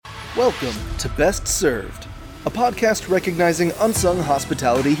Welcome to Best Served, a podcast recognizing unsung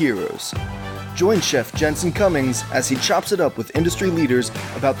hospitality heroes. Join Chef Jensen Cummings as he chops it up with industry leaders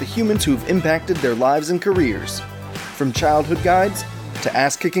about the humans who've impacted their lives and careers. From childhood guides to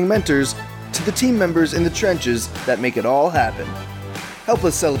ass-kicking mentors to the team members in the trenches that make it all happen. Help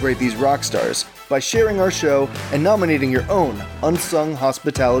us celebrate these rock stars by sharing our show and nominating your own unsung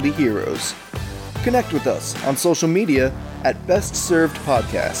hospitality heroes. Connect with us on social media at Best Served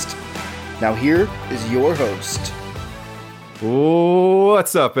Podcast. Now here is your host.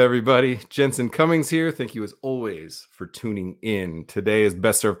 What's up, everybody? Jensen Cummings here. Thank you as always for tuning in. Today is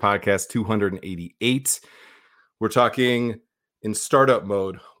Best Served Podcast 288. We're talking in startup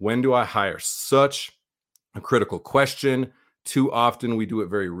mode. When do I hire? Such a critical question. Too often we do it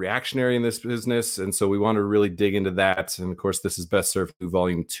very reactionary in this business. And so we want to really dig into that. And of course, this is Best Served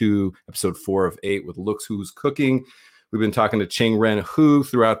Volume 2, Episode 4 of 8 with Looks Who's Cooking. We've been talking to Ching-Ren Hu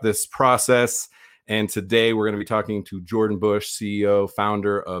throughout this process. And today we're going to be talking to Jordan Bush, CEO,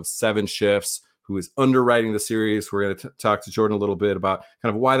 founder of 7Shifts, who is underwriting the series. We're going to talk to Jordan a little bit about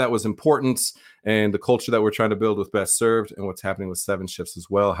kind of why that was important and the culture that we're trying to build with Best Served and what's happening with 7Shifts as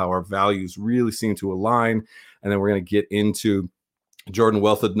well, how our values really seem to align. And then we're going to get into Jordan's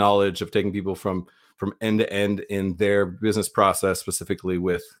wealth of knowledge of taking people from end to end in their business process, specifically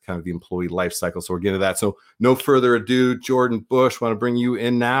with kind of the employee life cycle. So we're getting to that. So no further ado, Jordan Bush, want to bring you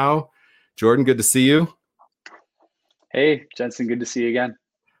in now. Jordan, good to see you. Hey, Jensen, good to see you again.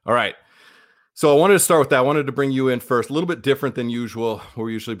 All right. So I wanted to start with that. I wanted to bring you in first, a little bit different than usual, where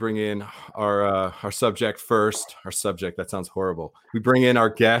we usually bring in our subject first. Our subject, that sounds horrible. We bring in our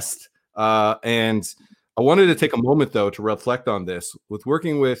guest, and I wanted to take a moment, though, to reflect on this. With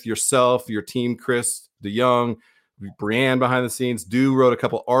working with yourself, your team, Chris DeYoung, Brianne behind the scenes, wrote a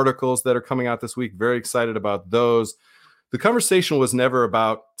couple articles that are coming out this week. Very excited about those. The conversation was never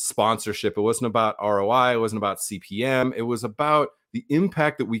about sponsorship. It wasn't about ROI. It wasn't about CPM. It was about the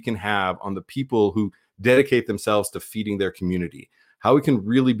impact that we can have on the people who dedicate themselves to feeding their community, how we can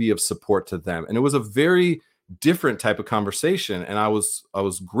really be of support to them. And it was a very different type of conversation. And I was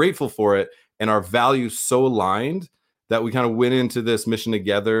grateful for it. And our values so aligned that we kind of went into this mission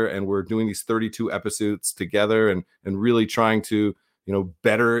together, and we're doing these 32 episodes together and really trying to,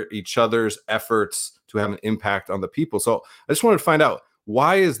 better each other's efforts to have an impact on the people. So I just wanted to find out,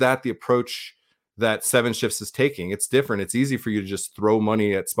 why is that the approach that 7Shifts is taking? It's different. It's easy for you to just throw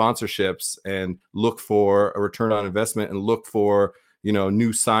money at sponsorships and look for a return on investment and look for,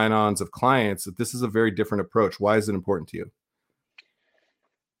 new sign-ons of clients. This is a very different approach. Why is it important to you?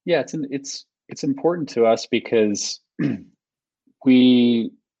 Yeah, it's important to us because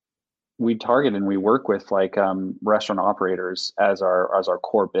we target and we work with restaurant operators as our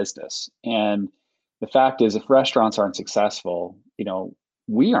core business. And the fact is, if restaurants aren't successful,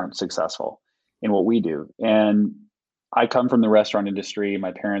 we aren't successful in what we do. And I come from the restaurant industry.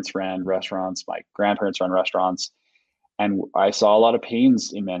 My parents ran restaurants, my grandparents ran restaurants, and I saw a lot of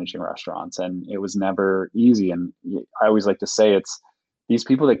pains in managing restaurants, and it was never easy. And I always like to say, it's these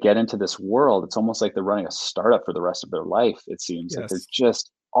people that get into this world, it's almost like they're running a startup for the rest of their life. It seems like they're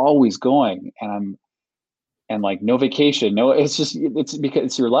just always going, and like no vacation, it's because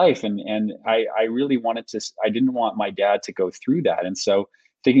it's your life. And I really I didn't want my dad to go through that. And so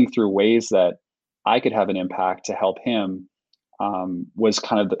thinking through ways that I could have an impact to help him was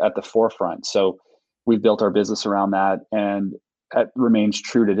kind of at the forefront. So we've built our business around that, and that remains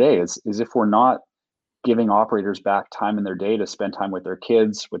true today is if we're not giving operators back time in their day to spend time with their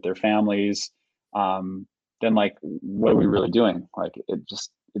kids, with their families, then what are we really doing?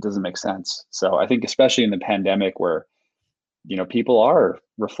 It doesn't make sense. So I think especially in the pandemic where, people are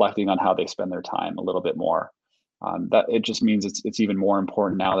reflecting on how they spend their time a little bit more, that it just means it's even more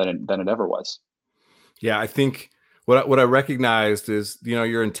important now than it ever was. Yeah, I think what I recognized is,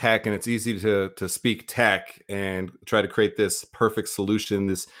 you're in tech, and it's easy to speak tech and try to create this perfect solution,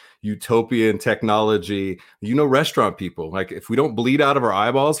 this utopian technology. Restaurant people, if we don't bleed out of our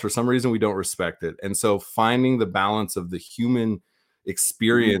eyeballs, for some reason, we don't respect it. And so finding the balance of the human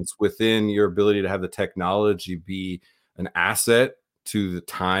experience within your ability to have the technology be an asset to the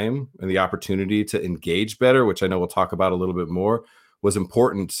time and the opportunity to engage better, which I know we'll talk about a little bit more, was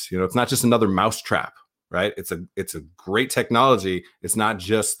important. It's not just another mousetrap, right? It's a great technology. It's not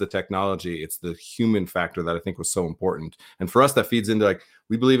just the technology, it's the human factor that I think was so important. And for us, that feeds into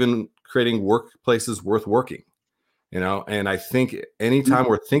we believe in creating workplaces worth working, and I think anytime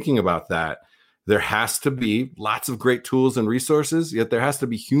we're thinking about that, there has to be lots of great tools and resources, yet there has to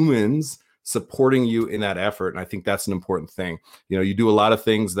be humans supporting you in that effort. And I think that's an important thing. You do a lot of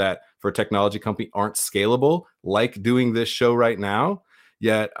things that for a technology company aren't scalable, like doing this show right now.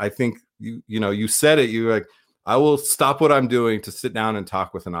 Yet I think you said it, you were like, I will stop what I'm doing to sit down and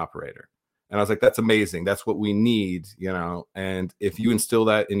talk with an operator. And I was like, that's amazing. That's what we need, and if you instill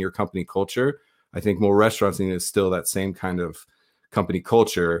that in your company culture, I think more restaurants need to instill that same kind of company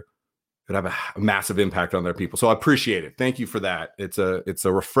culture. Could have a massive impact on their people. So I appreciate it. Thank you for that. It's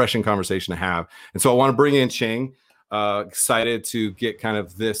a refreshing conversation to have. And so I want to bring in Ching. Excited to get kind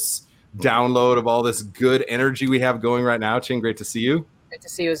of this download of all this good energy we have going right now. Ching, great to see you. Great to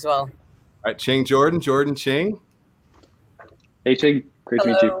see you as well. All right, Ching, Jordan, Ching. Hey, Ching. Great to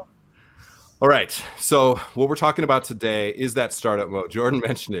meet you. All right. So what we're talking about today is that startup mode. Jordan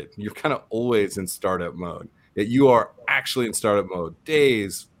mentioned it. You're kind of always in startup mode. You are actually in startup mode.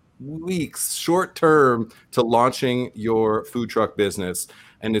 Days, weeks, short term to launching your food truck business.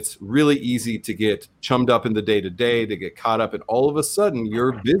 And it's really easy to get chummed up in the day-to-day, to get caught up, and all of a sudden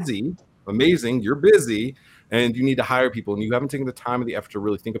you're busy. Amazing, you're busy, and you need to hire people, and you haven't taken the time and the effort to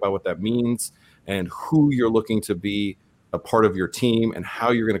really think about what that means and who you're looking to be a part of your team and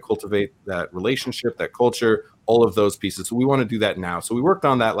how you're going to cultivate that relationship, that culture, all of those pieces. So we want to do that now. So we worked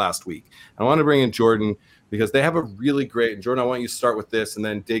on that last week. I want to bring in Jordan because they have a really great, and Jordan, I want you to start with this and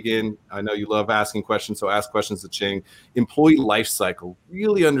then dig in. I know you love asking questions, so ask questions to Ching. Employee life cycle,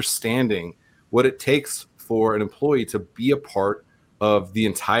 really understanding what it takes for an employee to be a part of the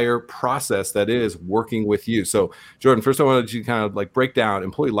entire process that is working with you. So Jordan, first I wanted you to kind of like break down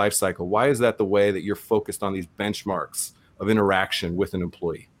employee life cycle. Why is that the way that you're focused on these benchmarks of interaction with an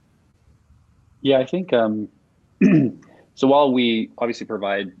employee? Yeah, I think so while we obviously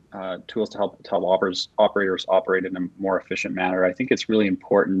provide tools to help operators operate in a more efficient manner, I think it's really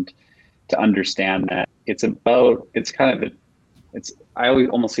important to understand that I always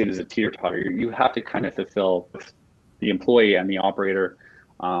almost see it as a teeter-totter. You have to kind of fulfill the employee and the operator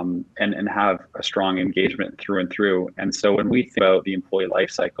and have a strong engagement through and through. And so when we think about the employee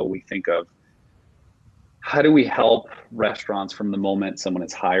life cycle, we think of how do we help restaurants from the moment someone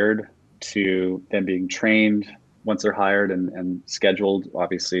is hired to them being trained once they're hired and scheduled,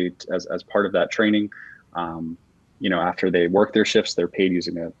 obviously, as part of that training. After they work their shifts, they're paid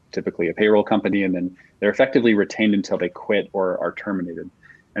using typically a payroll company, and then they're effectively retained until they quit or are terminated.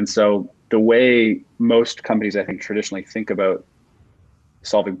 And so the way most companies, I think, traditionally think about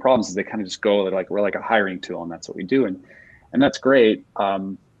solving problems is they kind of just go, we're like a hiring tool, and that's what we do. And that's great.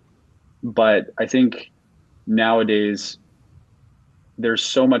 But I think nowadays, there's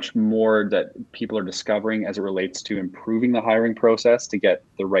so much more that people are discovering as it relates to improving the hiring process to get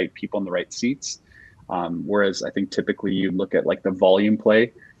the right people in the right seats. Whereas I think typically you look at like the volume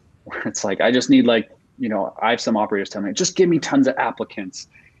play, where it's like, I just need I have some operators telling me, just give me tons of applicants.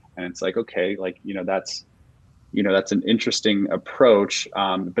 And it's like, okay, that's an interesting approach.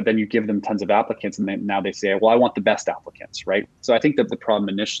 But then you give them tons of applicants and then now they say, well, I want the best applicants, right? So I think that the problem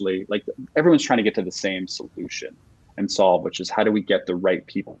initially, everyone's trying to get to the same solution and solve, which is how do we get the right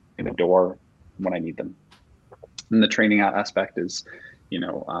people in the door when I need them? And the training aspect is,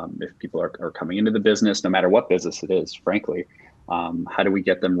 if people are coming into the business, no matter what business it is, frankly, how do we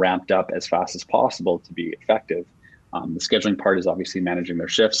get them ramped up as fast as possible to be effective? The scheduling part is obviously managing their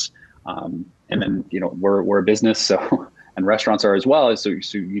shifts. And then, we're a business, so, and restaurants are as well. So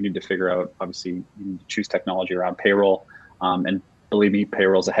you need to figure out, obviously, you need to choose technology around payroll. And believe me,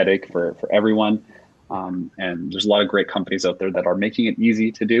 payroll is a headache for everyone. And there's a lot of great companies out there that are making it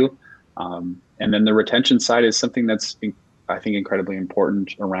easy to do. And then the retention side is something that's, I think, incredibly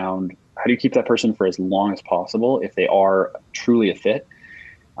important around how do you keep that person for as long as possible if they are truly a fit?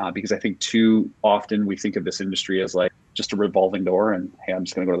 Because I think too often we think of this industry as like just a revolving door and, hey, I'm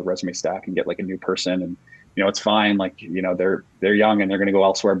just going to go to the resume stack and get like a new person. And, it's fine. They're young and they're going to go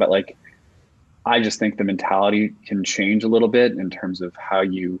elsewhere. But I just think the mentality can change a little bit in terms of how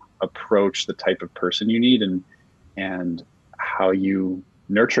you approach the type of person you need and how you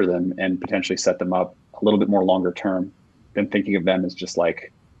nurture them and potentially set them up a little bit more longer term than thinking of them as just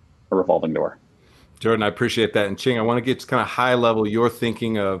like a revolving door. Jordan, I appreciate that. And Ching, I want to get to kind of high level your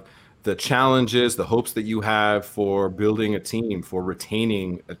thinking of the challenges, the hopes that you have for building a team, for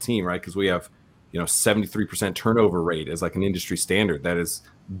retaining a team, right? Because we have, 73% turnover rate as like an industry standard. That is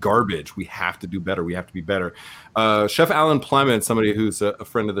garbage. We have to do better. We have to be better. Chef Alan Plement, somebody who's a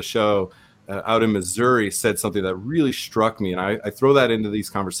friend of the show out in Missouri, said something that really struck me. And I throw that into these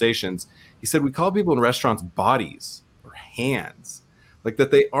conversations. He said, we call people in restaurants bodies or hands, like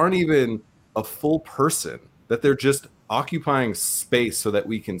that they aren't even a full person, that they're just occupying space so that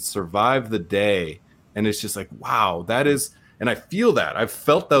we can survive the day. And it's just like, wow, that is, and I feel that. I've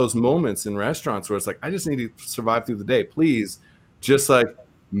felt those moments in restaurants where it's like, I just need to survive through the day. Please just like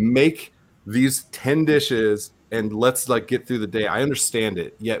make these 10 dishes and let's like get through the day. I understand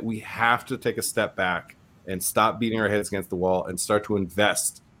it. Yet we have to take a step back and stop beating our heads against the wall and start to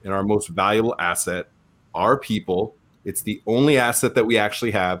invest in our most valuable asset, our people. It's the only asset that we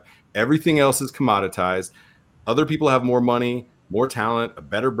actually have. Everything else is commoditized. Other people have more money, more talent, a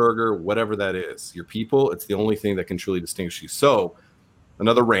better burger, whatever that is. Your people, it's the only thing that can truly distinguish you. So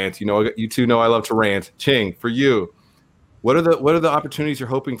another rant, you two know I love to rant. Ching, for you, what are the opportunities you're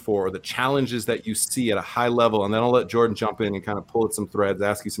hoping for, or the challenges that you see at a high level? And then I'll let Jordan jump in and kind of pull at some threads,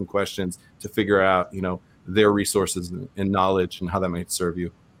 ask you some questions to figure out, their resources and knowledge and how that might serve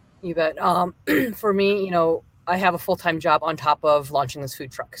you. You bet. For me, I have a full-time job on top of launching this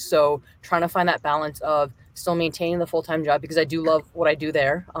food truck. So trying to find that balance of still maintaining the full-time job, because I do love what I do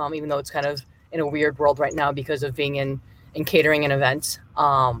there, even though it's kind of in a weird world right now because of being in catering and events.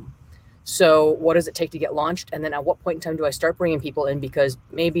 So what does it take to get launched? And then at what point in time do I start bringing people in? Because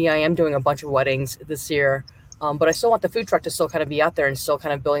maybe I am doing a bunch of weddings this year, but I still want the food truck to still kind of be out there and still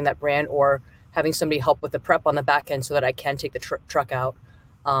kind of building that brand, or having somebody help with the prep on the back end so that I can take the truck out,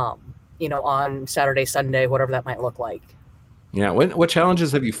 on Saturday, Sunday, whatever that might look like. Yeah. What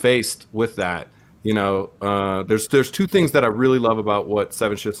challenges have you faced with that? There's two things that I really love about what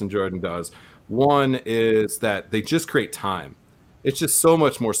Seven Shifts and Jordan does. One is that they just create time. It's just so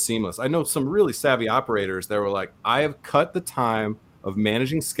much more seamless. I know some really savvy operators that were like, I have cut the time of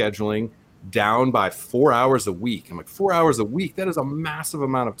managing scheduling down by 4 hours a week. I'm like, 4 hours a week? That is a massive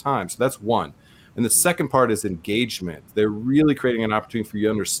amount of time. So that's one. And the second part is engagement. They're really creating an opportunity for you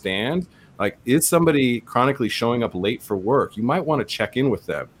to understand, like, is somebody chronically showing up late for work? You might want to check in with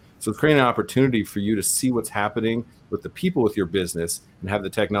them. So it's creating an opportunity for you to see what's happening with the people with your business and have the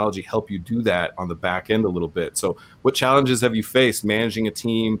technology help you do that on the back end a little bit. So what challenges have you faced managing a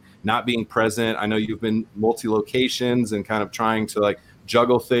team, not being present? I know you've been multi-locations and kind of trying to like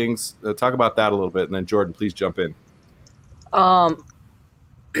juggle things. Talk about that a little bit. And then Jordan, please jump in.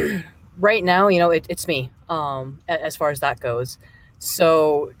 Right now, it's me, as far as that goes.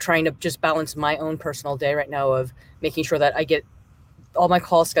 So trying to just balance my own personal day right now of making sure that I get all my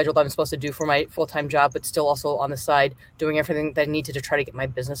calls scheduled that I'm supposed to do for my full-time job, but still also on the side doing everything that I need to try to get my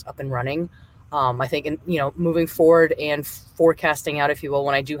business up and running. I think, moving forward and forecasting out, if you will,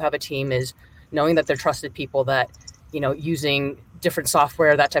 when I do have a team, is knowing that they're trusted people that, using different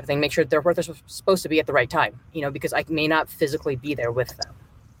software, that type of thing, make sure they're where they're supposed to be at the right time, because I may not physically be there with them.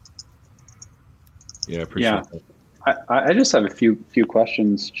 Yeah, appreciate that. I just have a few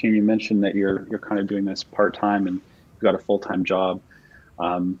questions. Ching, you mentioned that you're kind of doing this part-time and you've got a full-time job.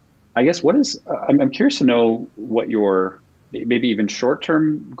 I guess I'm curious to know what your maybe even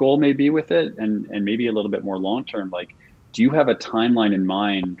short-term goal may be with it, and maybe a little bit more long-term. Like, do you have a timeline in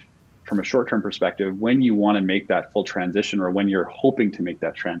mind from a short-term perspective when you want to make that full transition, or when you're hoping to make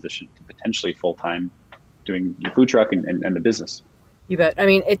that transition to potentially full-time doing your food truck and the business? You bet. I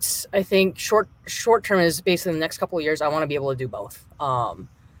mean, I think short term is basically the next couple of years. I want to be able to do both. I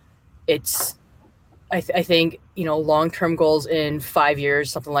think, long-term goals in 5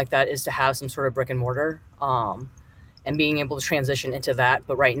 years, something like that, is to have some sort of brick and mortar, and being able to transition into that.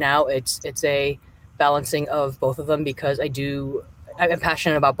 But right now it's a balancing of both of them, because I'm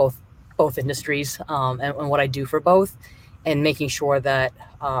passionate about both industries, and what I do for both, and making sure that,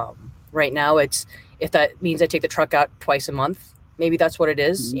 right now if that means I take the truck out twice a month, maybe that's what it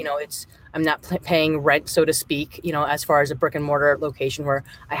is. Mm-hmm. I'm not paying rent, so to speak, as far as a brick and mortar location where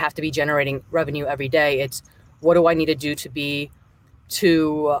I have to be generating revenue every day. It's what do I need to do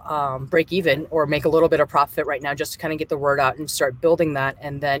to break even or make a little bit of profit right now, just to kind of get the word out and start building that.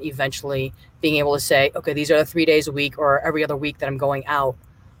 And then eventually being able to say, okay, these are the 3 days a week or every other week that I'm going out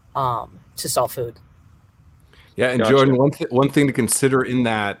to sell food. Yeah. And Gotcha. Jordan, one thing to consider in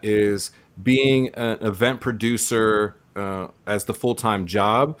that is being an event producer as the full-time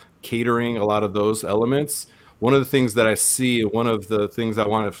job, catering, a lot of those elements. One of the things that I see, one of the things I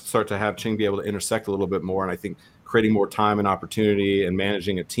want to start to have Ching be able to intersect a little bit more, and I think creating more time and opportunity and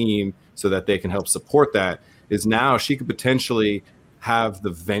managing a team so that they can help support that, is now she could potentially have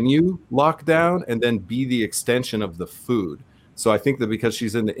the venue locked down and then be the extension of the food. So I think that because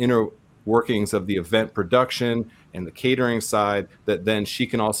she's in the inner workings of the event production and the catering side, that then she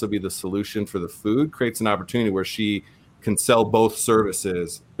can also be the solution for the food, creates an opportunity where she can sell both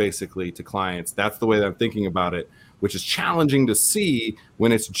services basically to clients. That's the way that I'm thinking about it, which is challenging to see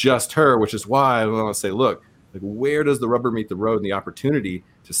when it's just her, which is why I want to say, look, like, where does the rubber meet the road, and the opportunity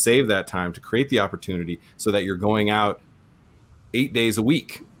to save that time, to create the opportunity so that you're going out 8 days a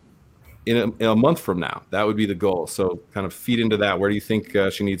week in a month from now? That would be the goal. So kind of feed into that. Where do you think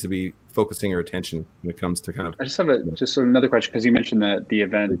she needs to be focusing your attention when it comes to kind of. I just have another question, because you mentioned the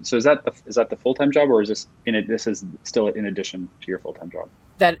event. So is that the full-time job, or is this still in addition to your full-time job?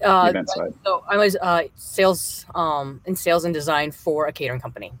 That event side. So I was sales in sales and design for a catering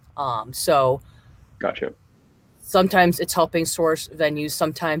company. So Gotcha. sometimes it's helping source venues.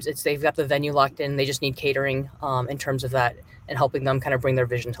 Sometimes it's they've got the venue locked in. They just need catering in terms of that and helping them kind of bring their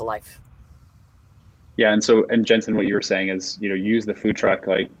vision to life. Yeah, and Jensen, what you were saying is, use the food truck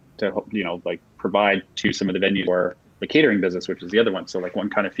to provide to some of the venues or the catering business, which is the other one. So one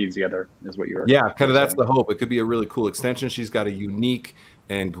kind of feeds the other, is what you were. Yeah, kind of that's the hope. It could be a really cool extension. She's got a unique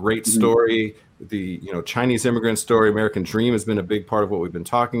and great story. The Chinese immigrant story, American Dream, has been a big part of what we've been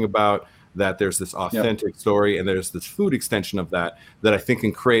talking about. That there's this authentic story, and there's this food extension of that I think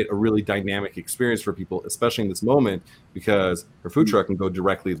can create a really dynamic experience for people, especially in this moment, because her food truck can go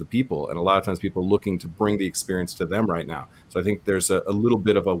directly to the people, and a lot of times people are looking to bring the experience to them right now. So I think there's a little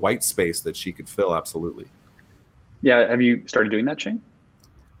bit of a white space that she could fill. Absolutely. Yeah. Have you started doing that, Shane?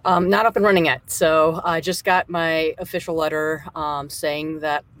 Not up and running yet. So I just got my official letter saying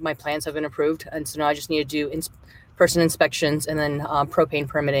that my plans have been approved, and so now I just need to do in-person inspections and then propane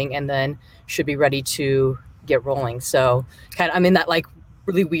permitting, and then should be ready to get rolling. So I'm in that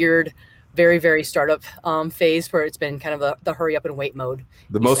really weird, very, very startup phase where it's been kind of the hurry up and wait mode.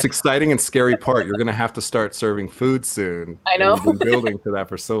 The most exciting and scary part, you're going to have to start serving food soon. I know. You've been building to that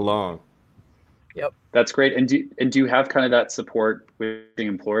for so long. Yep. That's great. And do you have kind of that support with the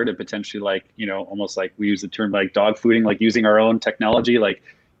employer to potentially almost like we use the term dog fooding, using our own technology,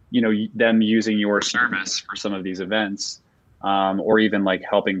 them using your service for some of these events, or even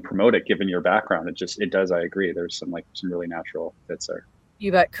helping promote it, given your background? It does. I agree. There's some really natural fits there.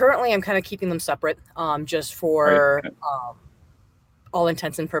 You bet. Currently, I'm kind of keeping them separate, just for all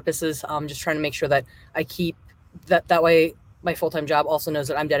intents and purposes. Just trying to make sure that I keep that way. My full-time job also knows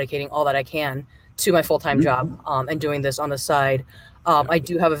that I'm dedicating all that I can to my full-time job, and doing this on the side. I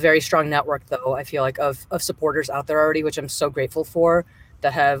do have a very strong network, though, I feel of supporters out there already, which I'm so grateful for,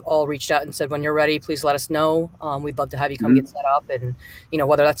 that have all reached out and said, when you're ready, please let us know. We'd love to have you come get set up. And,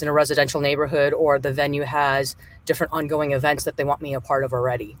 whether that's in a residential neighborhood or the venue has different ongoing events that they want me a part of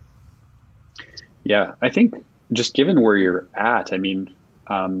already. Yeah, I think just given where you're at,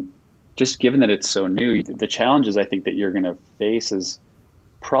 just given that it's so new, the challenges I think that you're going to face is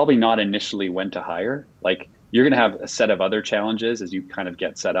probably not initially when to hire. You're going to have a set of other challenges as you kind of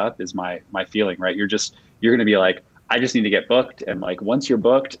get set up, is my feeling, right? You're going to be I just need to get booked. And once you're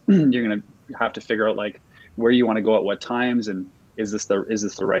booked, you're going to have to figure out where you want to go at what times, and is this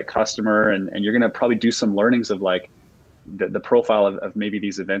the right customer? And you're going to probably do some learnings of the profile of maybe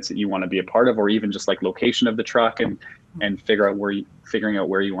these events that you want to be a part of, or even just location of the truck, and figuring out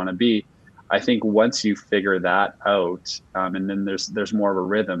where you want to be. I think once you figure that out, and then there's more of a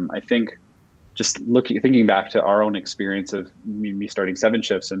rhythm. I think just thinking back to our own experience of me starting 7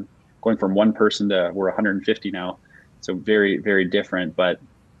 shifts and going from one person to we're 150 now. So very, very different, but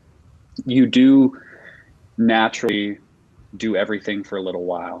you do naturally do everything for a little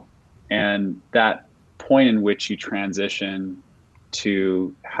while. And that point in which you transition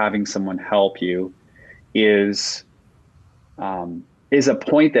to having someone help you is a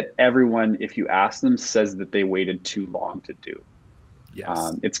point that everyone, if you ask them, says that they waited too long to do.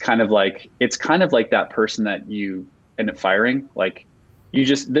 Yes. It's kind of like that person that you end up firing.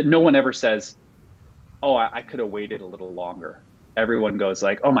 No one ever says, oh, I could have waited a little longer. Everyone goes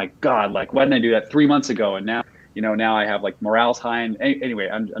oh my God, why didn't I do that 3 months ago? And now, now I have morale's high. And anyway,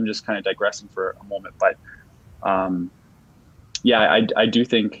 I'm just kind of digressing for a moment, but I do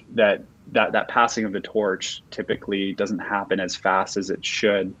think that passing of the torch typically doesn't happen as fast as it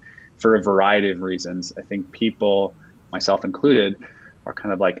should, for a variety of reasons. I think people, myself included, are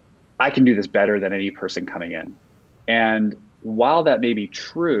kind of I can do this better than any person coming in. And while that may be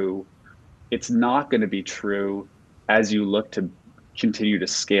true, it's not going to be true as you look to continue to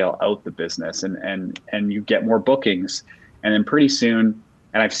scale out the business and you get more bookings. And then pretty soon,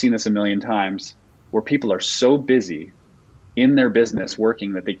 and I've seen this a million times, where people are so busy in their business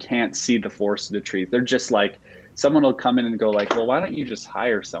working that they can't see the forest of the trees. They're just someone will come in and go well, why don't you just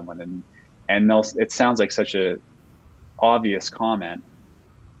hire someone? And it sounds like such a obvious comment.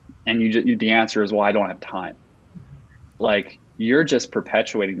 And the answer is, well, I don't have time. You're just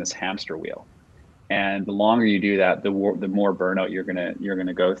perpetuating this hamster wheel. And the longer you do that, the more burnout you're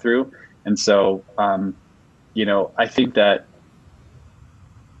gonna go through. And so, I think that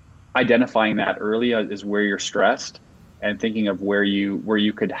identifying that early is where you're stressed, and thinking of where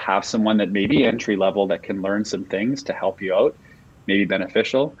you could have someone that may be entry level that can learn some things to help you out, maybe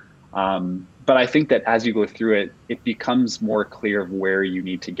beneficial. but I think that as you go through it, it becomes more clear of where you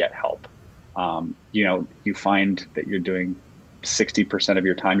need to get help. You find that you're doing 60% of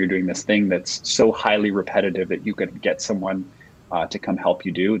your time, you're doing this thing that's so highly repetitive that you could get someone to come help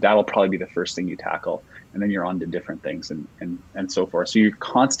you do. That'll probably be the first thing you tackle. And then you're on to different things and so forth. So you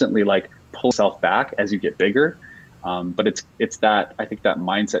constantly like pull yourself back as you get bigger. But it's that, I think that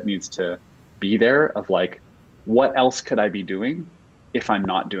mindset needs to be there of like, what else could I be doing if I'm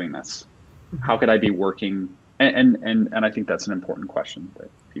not doing this? How could I be working? And I think that's an important question that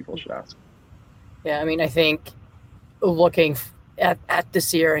people should ask. Yeah, I mean, I think looking at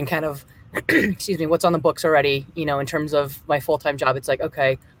this year and kind of, excuse me, what's on the books already, in terms of my full-time job, it's like,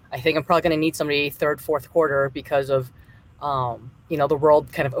 okay, I think I'm probably going to need somebody third, fourth quarter because of, the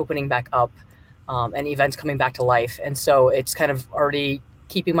world kind of opening back up and events coming back to life. And so it's kind of already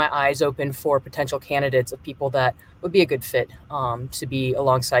keeping my eyes open for potential candidates of people that would be a good fit to be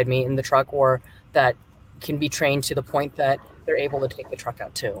alongside me in the truck, or that can be trained to the point that they're able to take the truck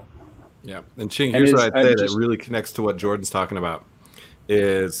out too. Yeah. And Ching, here's what I'd say that really connects to what Jordan's talking about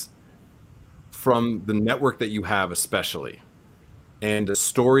is from the network that you have, especially, and the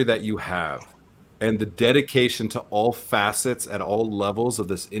story that you have, and the dedication to all facets at all levels of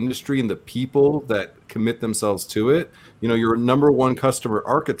this industry and the people that commit themselves to it. Your number one customer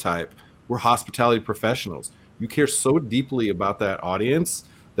archetype, we're hospitality professionals. You care so deeply about that audience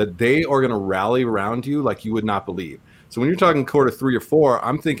that they are going to rally around you like you would not believe. So when you're talking quarter 3 or 4,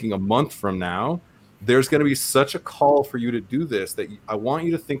 I'm thinking a month from now, there's going to be such a call for you to do this that I want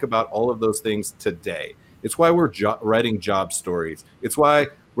you to think about all of those things today. It's why we're writing job stories. It's why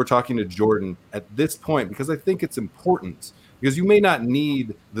we're talking to Jordan at this point, because I think it's important, because you may not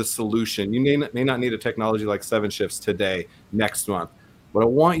need the solution. You may not need a technology like 7Shifts today, next month. What I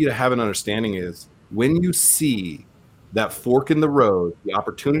want you to have an understanding is when you see that fork in the road, the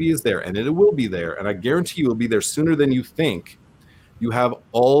opportunity is there, and it will be there. And I guarantee you will be there sooner than you think. You have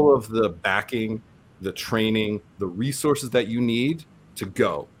all of the backing, the training, the resources that you need to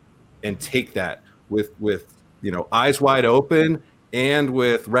go and take that with eyes wide open and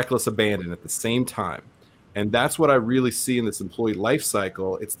with reckless abandon at the same time. And that's what I really see in this employee life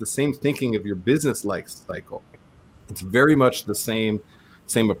cycle. It's the same thinking of your business life cycle. It's very much the same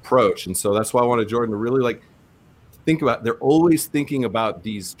approach. And so that's why I wanted Jordan to really think about, they're always thinking about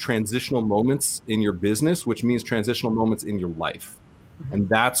these transitional moments in your business, which means transitional moments in your life. And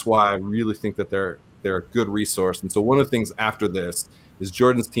that's why I really think that they're a good resource. And so one of the things after this is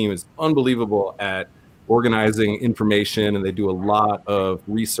Jordan's team is unbelievable at organizing information, and they do a lot of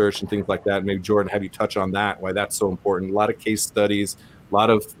research and things like that. Maybe Jordan, have you touch on that, why that's so important? A lot of case studies, a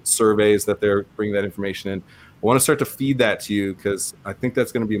lot of surveys that they're bringing that information in. I want to start to feed that to you because I think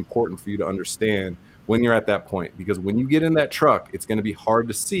that's going to be important for you to understand when you're at that point, because when you get in that truck, it's going to be hard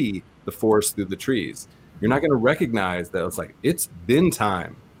to see the forest through the trees. You're not going to recognize that it's like, it's bin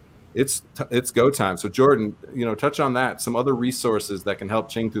time. It's go time. So Jordan, touch on that, some other resources that can help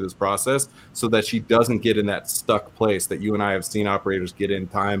Ching through this process so that she doesn't get in that stuck place that you and I have seen operators get in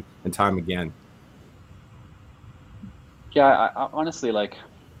time and time again. Yeah, I honestly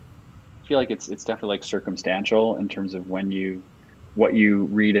feel like it's definitely circumstantial in terms of what you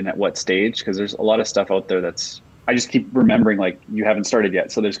read and at what stage, because there's a lot of stuff out there I just keep remembering you haven't started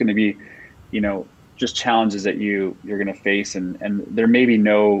yet. So there's going to be, just challenges that you're going to face, and there may be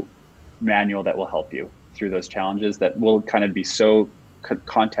no manual that will help you through those challenges that will kind of be so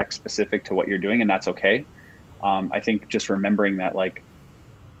context specific to what you're doing, and that's okay. I think just remembering that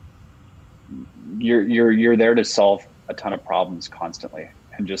you're there to solve a ton of problems constantly,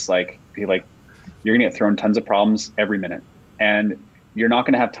 and just be you're gonna get thrown tons of problems every minute, and you're not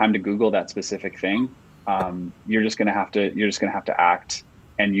gonna have time to Google that specific thing. You're just gonna have to act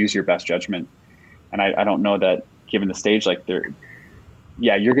and use your best judgment. And I don't know that given the stage,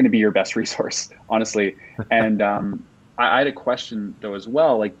 you're going to be your best resource, honestly. And I had a question though as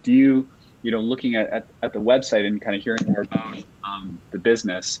well. Do you, looking at the website and kind of hearing more about the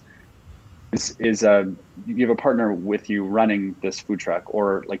business, is you have a partner with you running this food truck,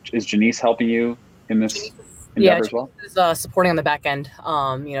 or is Janice helping you in this endeavor as well? Yeah, she's supporting on the back end.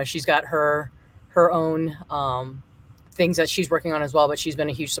 She's got her own things that she's working on as well, but she's been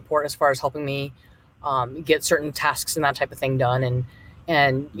a huge support as far as helping me get certain tasks and that type of thing done.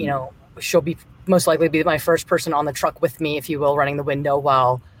 And she'll be most likely be my first person on the truck with me, if you will, running the window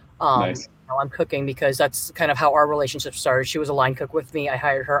while nice. I'm cooking, because that's kind of how our relationship started. She was a line cook with me. I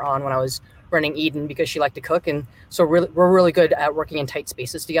hired her on when I was running Eden because she liked to cook. And so we're really good at working in tight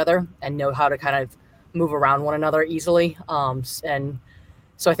spaces together and know how to kind of move around one another easily. And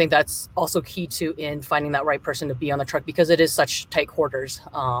so I think that's also key in finding that right person to be on the truck, because it is such tight quarters.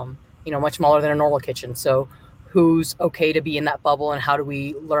 much smaller than a normal kitchen. So who's okay to be in that bubble, and how do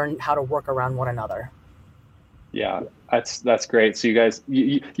we learn how to work around one another? Yeah, that's great. So you guys,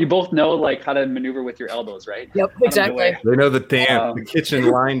 you both know like how to maneuver with your elbows, right? Yep, exactly. They know the dance, the kitchen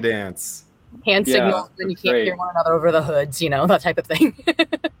line dance. Hand signals, and you can't hear one another over the hoods, that type of thing.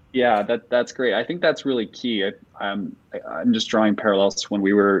 Yeah, that's great. I think that's really key. I'm just drawing parallels to when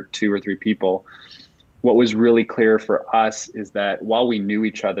we were 2 or 3 people. What was really clear for us is that while we knew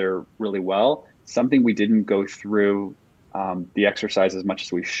each other really well, something we didn't go through the exercise as much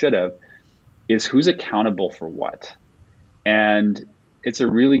as we should have is who's accountable for what. And it's a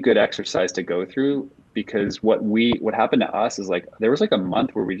really good exercise to go through, because what happened to us is like there was like a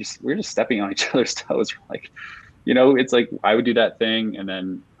month where we were just stepping on each other's toes. Like, it's like I would do that thing, and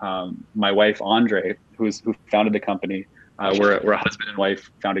then my wife Andre, who founded the company, we're a husband and wife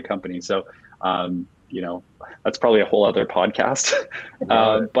founded company. So that's probably a whole other podcast.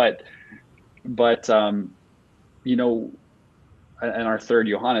 And our third,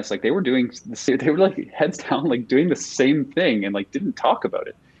 Johannes, like they were like heads down, like doing the same thing, and like didn't talk about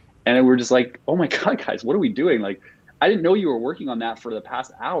it. And we're just like, oh my God, guys, what are we doing? Like, I didn't know you were working on that for the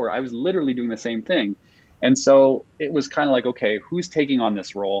past hour. I was literally doing the same thing. And so it was kind of like, okay, who's taking on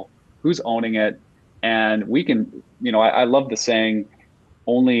this role? Who's owning it? And we can, I love the saying,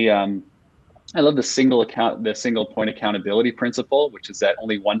 I love the single point accountability principle, which is that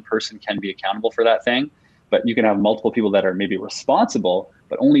only one person can be accountable for that thing. But you can have multiple people that are maybe responsible,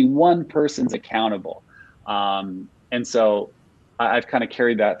 but only one person's accountable. And so I've kind of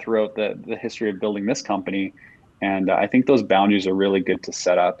carried that throughout the history of building this company. And I think those boundaries are really good to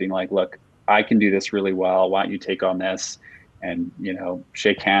set up, being like, look, I can do this really well. Why don't you take on this? And,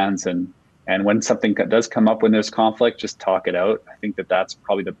 shake hands. And when something does come up, when there's conflict, just talk it out. I think that's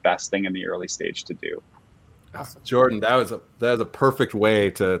probably the best thing in the early stage to do. Awesome. Jordan, that was a perfect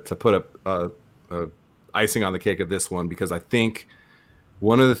way to put a icing on the cake of this one, because I think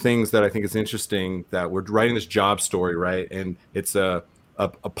one of the things that I think is interesting, that we're writing this job story, right? And it's a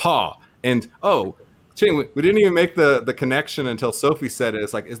paw. And Ching, we didn't even make the connection until Sophie said it.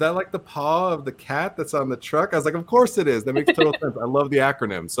 It's like, is that like the paw of the cat that's on the truck? I was like, of course it is. That makes total sense. I love the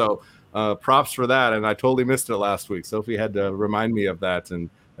acronym. So props for that. And I totally missed it last week. Sophie had to remind me of that, and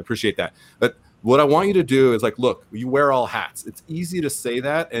I appreciate that. But what I want you to do is like, look, you wear all hats. It's easy to say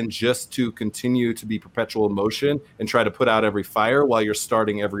that and just to continue to be perpetual motion and try to put out every fire while you're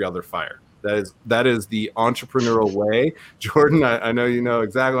starting every other fire. That is the entrepreneurial way. Jordan, I know you know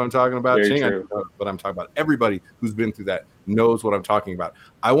exactly what I'm talking about. Ching, I know what I'm talking about. Everybody who's been through that knows what I'm talking about.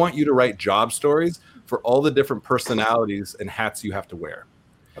 I want you to write job stories for all the different personalities and hats you have to wear.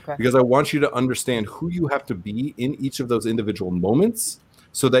 Okay. Because I want you to understand who you have to be in each of those individual moments,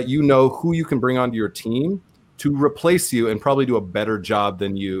 so that you know who you can bring onto your team to replace you and probably do a better job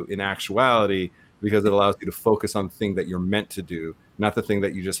than you in actuality, because it allows you to focus on the thing that you're meant to do, not the thing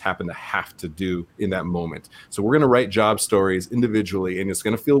that you just happen to have to do in that moment. So we're going to write job stories individually, and it's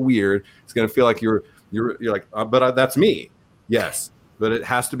going to feel weird. It's going to feel like you're like, but that's me. Yes, but it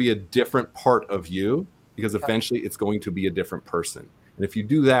has to be a different part of you, because eventually it's going to be a different person. And if you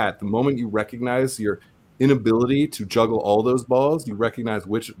do that, the moment you recognize your inability to juggle all those balls, you recognize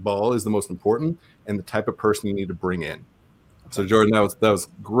which ball is the most important and the type of person you need to bring in. So Jordan, that was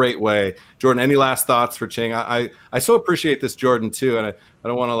a great way. Jordan, any last thoughts for Ching? I so appreciate this, Jordan, too. And I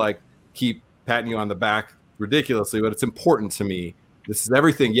don't want to like keep patting you on the back ridiculously, but it's important to me. This is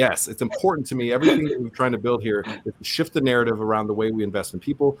everything. Yes, it's important to me. Everything that we're trying to build here is to shift the narrative around the way we invest in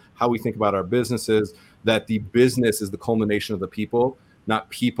people, how we think about our businesses, that the business is the culmination of the people, not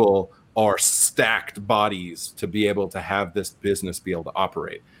people are stacked bodies to be able to have this business be able to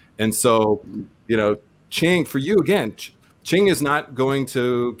operate. And so, Ching, for you again, Ching is not going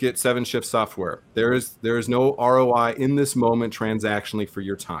to get 7Shift software. There is no ROI in this moment transactionally for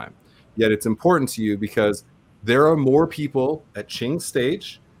your time. Yet it's important to you because there are more people at Ching's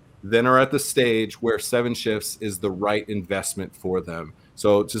stage than are at the stage where 7Shifts is the right investment for them.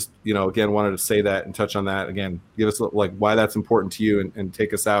 So just, again, wanted to say that and touch on that. Again, give us like why that's important to you and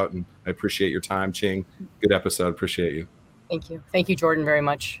take us out. And I appreciate your time, Ching. Good episode. Appreciate you. Thank you. Thank you, Jordan, very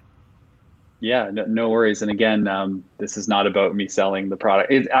much. Yeah, no worries. And again, this is not about me selling the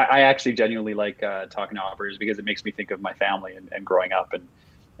product. I actually genuinely like talking to operators because it makes me think of my family and growing up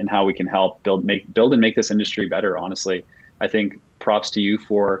and how we can help build and make this industry better. Honestly, I think props to you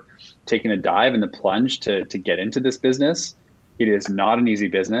for taking a dive and the plunge to get into this business. It is not an easy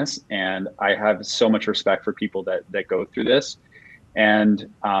business, and I have so much respect for people that go through this.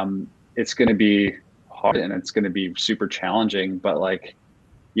 And it's going to be hard and it's going to be super challenging. But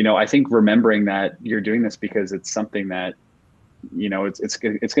I think remembering that you're doing this because it's something that it's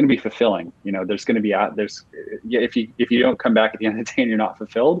going to be fulfilling. There's going to be if you don't come back at the end of the day and you're not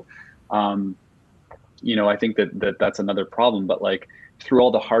fulfilled, I think that's another problem. But like through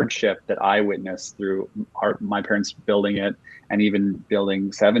all the hardship that I witnessed through my parents building it and even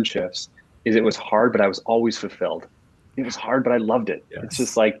building 7 Shifts, it was hard, but I was always fulfilled. It was hard, but I loved it. Yes. It's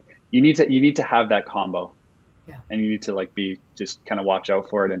just like you need to have that combo. Yeah. And you need to like just kind of watch out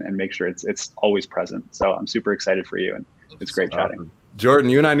for it and make sure it's always present. So I'm super excited for you, and it's great chatting. Jordan,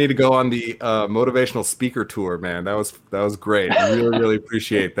 you and I need to go on the motivational speaker tour, man. That was great. I really, really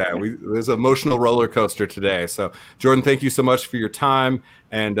appreciate that. It was an emotional roller coaster today. So Jordan, thank you so much for your time,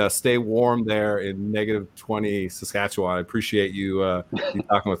 and stay warm there in -20 Saskatchewan. I appreciate you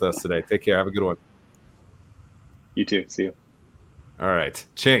talking with us today. Take care. Have a good one. You too. See you. All right.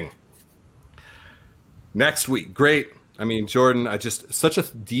 Ching. Next week. Great. I mean, Jordan, such a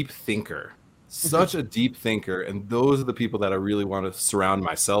deep thinker. Such a deep thinker, and those are the people that I really want to surround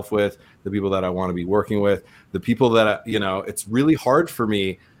myself with, the people that I want to be working with, the people that it's really hard for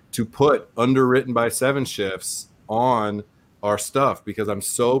me to put Underwritten by 7 Shifts on our stuff because I'm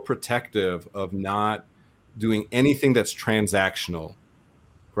so protective of not doing anything that's transactional,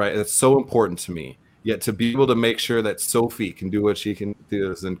 right? It's so important to me. Yet to be able to make sure that Sophie can do what she can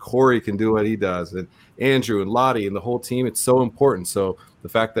do, and Corey can do what he does, and Andrew and Lottie and the whole team, it's so important. So the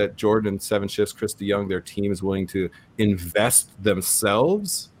fact that Jordan and 7 Shifts, Chris DeYoung, their team is willing to invest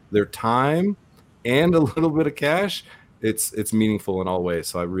themselves, their time, and a little bit of cash, it's meaningful in all ways.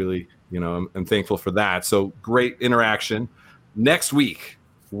 So I really, I'm thankful for that. So great interaction. Next week,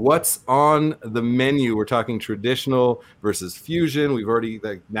 what's on the menu? We're talking traditional versus fusion.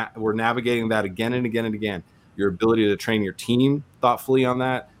 We're navigating that again and again and again. Your ability to train your team thoughtfully on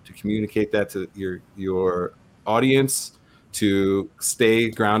that, to communicate that to your audience, to stay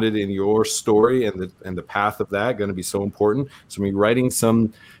grounded in your story and the path of that, going to be so important. So I'm writing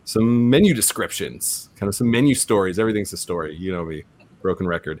some menu descriptions, kind of some menu stories. Everything's a story, me, broken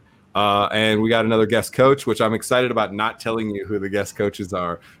record. And we got another guest coach, which I'm excited about not telling you who the guest coaches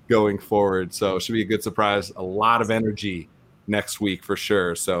are going forward. So it should be a good surprise. A lot of energy next week for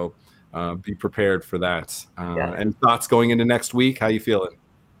sure. So be prepared for that. And thoughts going into next week? How you feeling?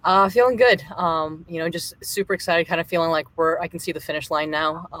 Feeling good. Just super excited, kind of feeling like I can see the finish line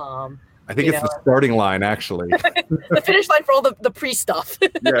now. I think it's the starting line, actually. The finish line for all the pre-stuff.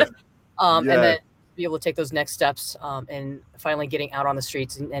 Yes. And then be able to take those next steps and finally getting out on the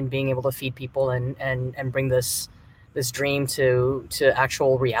streets and being able to feed people and bring this dream to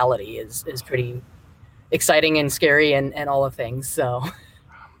actual reality is pretty exciting and scary and all of things. So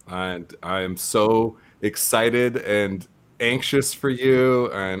and I am so excited and anxious for you,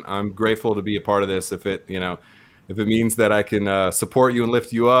 and I'm grateful to be a part of this. If it means that I can support you and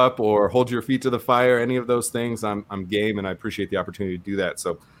lift you up or hold your feet to the fire, any of those things, I'm game, and I appreciate the opportunity to do that.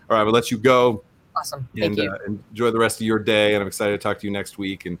 So all right, we'll let you go. Awesome. Thank you. Enjoy the rest of your day, and I'm excited to talk to you next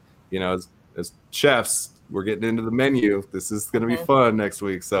week. And as chefs, we're getting into the menu. This is going to be fun next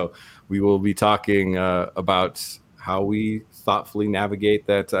week. So we will be talking about how we thoughtfully navigate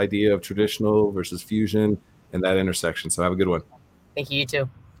that idea of traditional versus fusion and that intersection. So have a good one. Thank you. You too.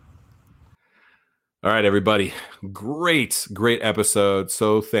 All right, everybody. Great episode.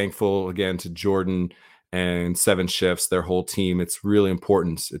 So thankful again to Jordan and 7 Shifts, their whole team. It's really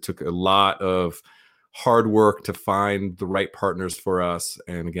important. It took a lot of hard work to find the right partners for us.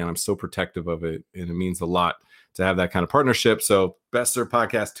 And again, I'm so protective of it, and it means a lot to have that kind of partnership. So Best Served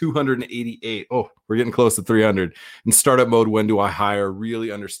Podcast 288. Oh, we're getting close to 300. In startup mode, when do I hire?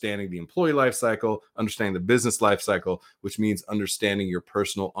 Really understanding the employee life cycle, understanding the business life cycle, which means understanding your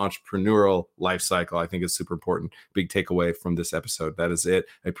personal entrepreneurial life cycle. I think is super important. Big takeaway from this episode. That is it.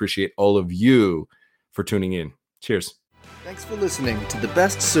 I appreciate all of you for tuning in. Cheers. Thanks for listening to the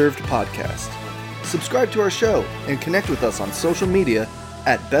Best Served Podcast. Subscribe to our show and connect with us on social media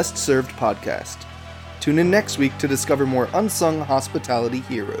at Best Served Podcast. Tune in next week to discover more unsung hospitality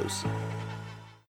heroes.